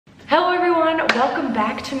Hello everyone, welcome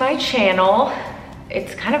back to my channel.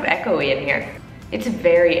 It's kind of echoey in here. It's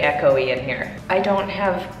very echoey in here. I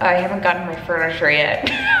haven't gotten my furniture yet.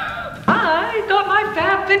 I got my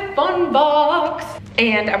FabFitFun box.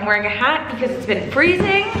 And I'm wearing a hat because it's been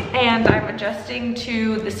freezing and I'm adjusting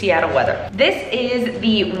to the Seattle weather. This is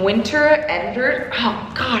the winter editor.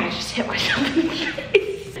 Oh God, I just hit myself in the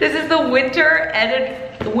face. This is the winter editor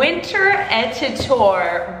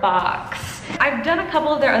box. I've done a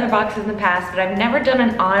couple of their other boxes in the past, but I've never done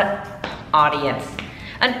an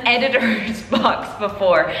editor's box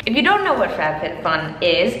before. If you don't know what FabFitFun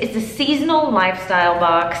is, it's a seasonal lifestyle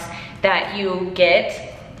box that you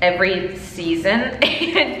get every season.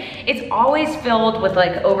 And it's always filled with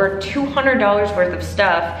like over $200 worth of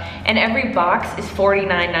stuff, and every box is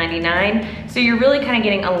 $49.99. So you're really kind of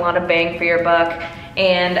getting a lot of bang for your buck.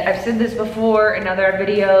 And I've said this before in other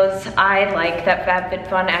videos, I like that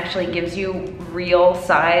FabFitFun actually gives you real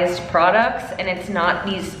sized products and it's not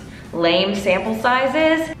these lame sample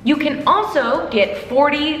sizes. You can also get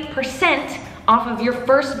 40% off of your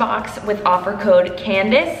first box with offer code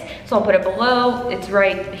Candace. So I'll put it below, it's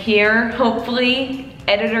right here, hopefully.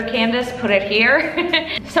 Editor Candace, put it here.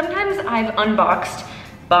 Sometimes I've unboxed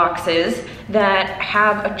boxes that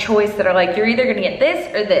have a choice that are like, you're either gonna get this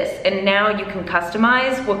or this, and now you can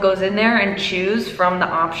customize what goes in there and choose from the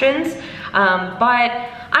options. But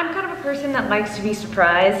I'm kind of a person that likes to be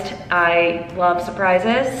surprised. I love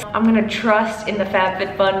surprises. I'm gonna trust in the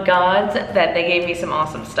FabFitFun gods that they gave me some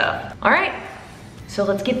awesome stuff. All right, so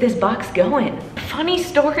let's get this box going. Funny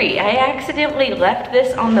story, I accidentally left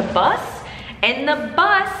this on the bus, and the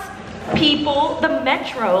bus people, the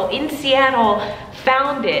Metro in Seattle,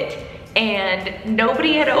 found it and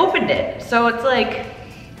nobody had opened it. So it's like,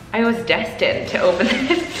 I was destined to open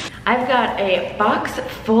this. I've got a box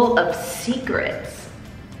full of secrets.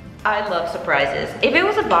 I love surprises. If it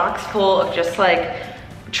was a box full of just like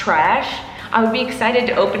trash, I would be excited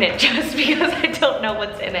to open it just because I don't know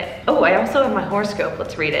what's in it. Oh, I also have my horoscope,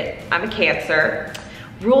 let's read it. I'm a Cancer.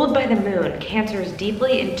 Ruled by the moon, Cancer is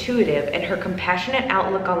deeply intuitive, and her compassionate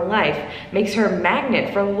outlook on life makes her a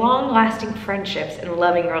magnet for long-lasting friendships and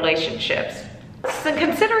loving relationships. So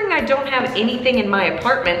considering I don't have anything in my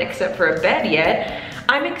apartment except for a bed yet,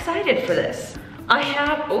 I'm excited for this. I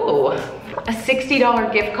have, a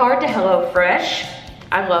 $60 gift card to HelloFresh.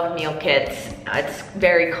 I love meal kits. It's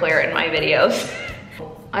very clear in my videos.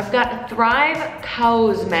 I've got Thrive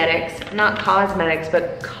Cosmetics, not cosmetics,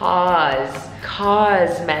 but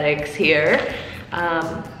cosmetics here.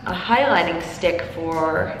 A highlighting stick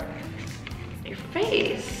for your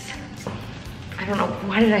face. I don't know,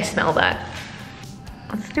 why did I smell that?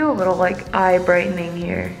 Let's do a little like eye brightening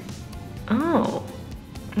here. Oh,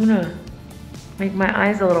 I'm gonna make my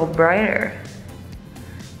eyes a little brighter.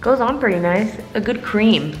 Goes on pretty nice, a good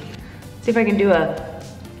cream. See if I can do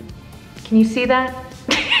can you see that?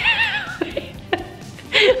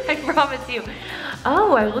 I promise you.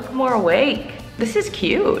 Oh, I look more awake. This is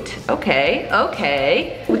cute. Okay,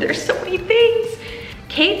 okay. Ooh, there's so many things.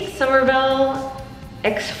 Kate Somerville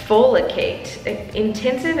Exfoliate,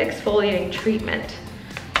 Intensive Exfoliating Treatment.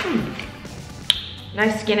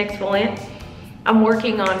 Nice skin exfoliant. I'm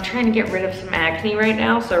working on trying to get rid of some acne right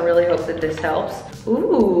now, so I really hope that this helps.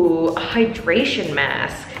 Ooh, a hydration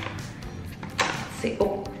mask. Let's see,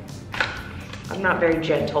 oh. I'm not very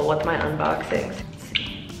gentle with my unboxings.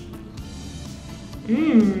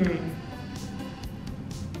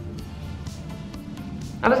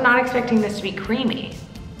 I was not expecting this to be creamy.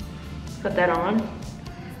 Put that on.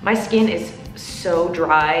 My skin is so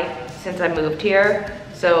dry since I moved here,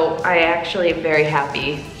 so I actually am very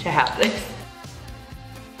happy to have this.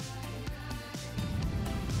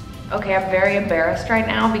 Okay, I'm very embarrassed right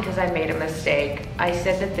now because I made a mistake. I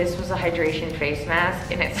said that this was a hydration face mask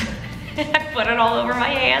and it's, I put it all over my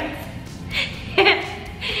hands.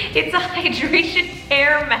 It's a hydration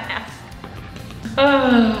hair mask.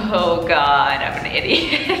 Oh God, I'm an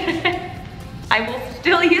idiot. I will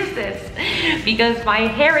still use this because my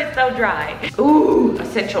hair is so dry. Ooh,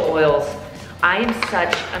 essential oils. I am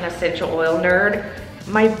such an essential oil nerd.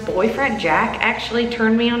 My boyfriend Jack actually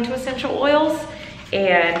turned me onto essential oils,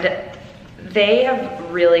 and they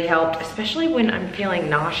have really helped, especially when I'm feeling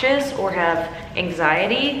nauseous or have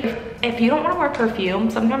anxiety. If you don't want to wear perfume,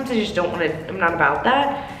 sometimes I just don't want to, I'm not about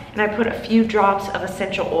that. And I put a few drops of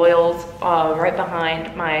essential oils right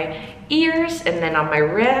behind my ears and then on my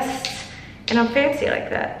wrists, and I'm fancy like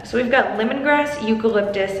that. So we've got lemongrass,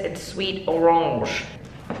 eucalyptus, and sweet orange.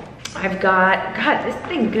 I've got, God, this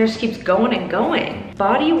thing just keeps going and going.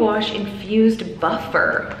 Body wash infused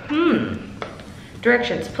buffer.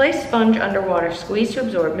 Directions: place sponge underwater, squeeze to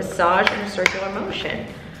absorb, massage in a circular motion.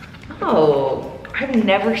 Oh, I've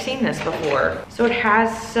never seen this before. So it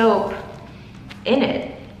has soap in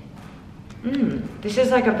it. This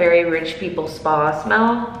is like a very rich people spa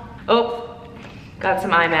smell. Oh, got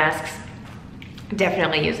some eye masks.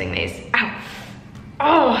 Definitely using these. Ow.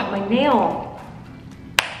 Oh, my nail.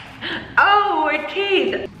 Oh, my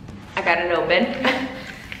teeth. I got it open.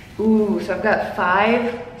 Ooh, so I've got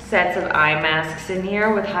 5 sets of eye masks in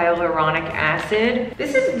here with hyaluronic acid.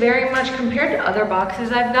 This is very much, compared to other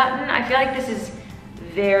boxes I've gotten, I feel like this is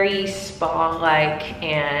very spa-like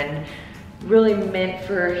and really meant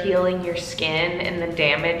for healing your skin and the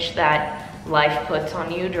damage that life puts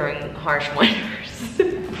on you during harsh winters.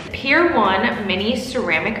 Pier 1 mini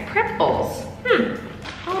ceramic prep bowls.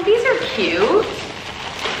 Oh, these are cute.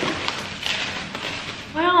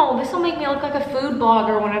 Wow, this will make me look like a food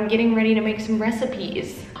blogger when I'm getting ready to make some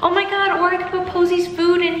recipes. Oh my God, or I could put Posey's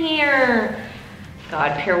food in here.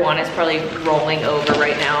 God, Pier 1 is probably rolling over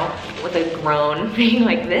right now with a groan, being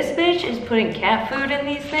like, this bitch is putting cat food in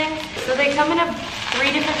these things. So they come in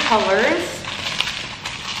 3 different colors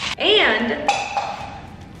and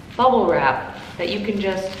bubble wrap that you can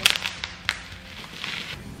just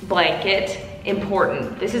blanket.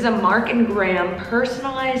 Important. This is a Mark & Graham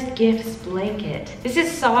personalized gifts blanket. This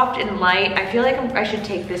is soft and light. I feel like I should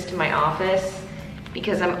take this to my office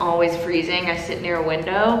because I'm always freezing. I sit near a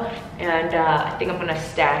window and I think I'm gonna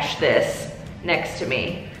stash this next to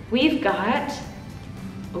me. We've got,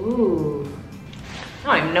 ooh, I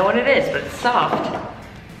don't even know what it is, but it's soft.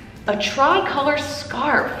 A tricolor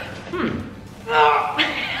scarf.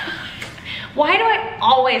 Why do I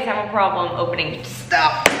always have a problem opening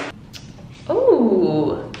stuff?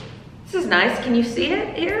 Ooh, this is nice. Can you see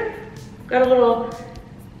it here? Got a little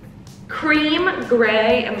cream,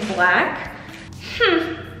 gray, and black.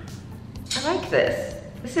 I like this.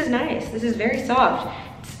 This is nice. This is very soft.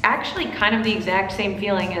 It's actually kind of the exact same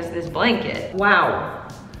feeling as this blanket. Wow.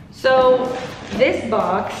 So this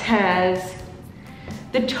box has,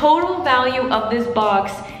 the total value of this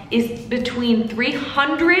box is between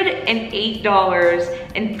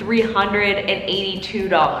 $308 and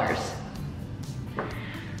 $382.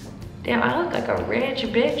 Damn, I look like a rich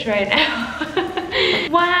bitch right now.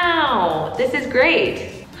 Wow, this is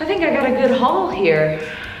great. I think I got a good haul here,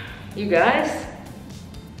 you guys.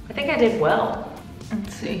 I think I did well.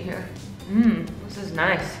 Let's see here. This is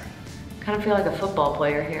nice. Kind of feel like a football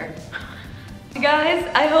player here. Guys,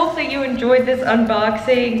 I hope that you enjoyed this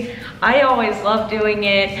unboxing. I always love doing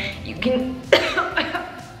it. You can,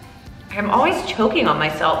 I'm always choking on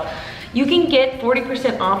myself. You can get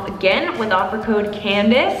 40% off again with offer code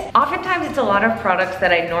Candace. Oftentimes it's a lot of products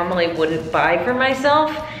that I normally wouldn't buy for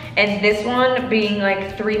myself. And this one being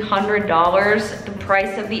like $300, the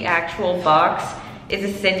price of the actual box is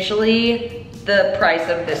essentially the price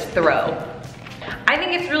of this throw. I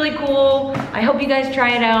think it's really cool. I hope you guys try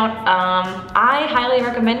it out. I highly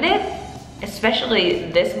recommend it,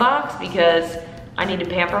 especially this box because I need to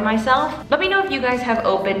pamper myself. Let me know if you guys have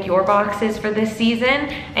opened your boxes for this season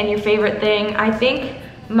and your favorite thing. I think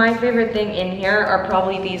my favorite thing in here are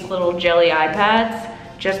probably these little jelly iPads,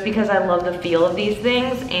 just because I love the feel of these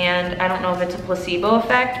things, and I don't know if it's a placebo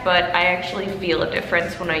effect, but I actually feel a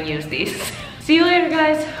difference when I use these. See you later,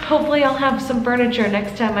 guys. Hopefully I'll have some furniture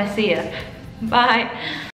next time I see you. Bye.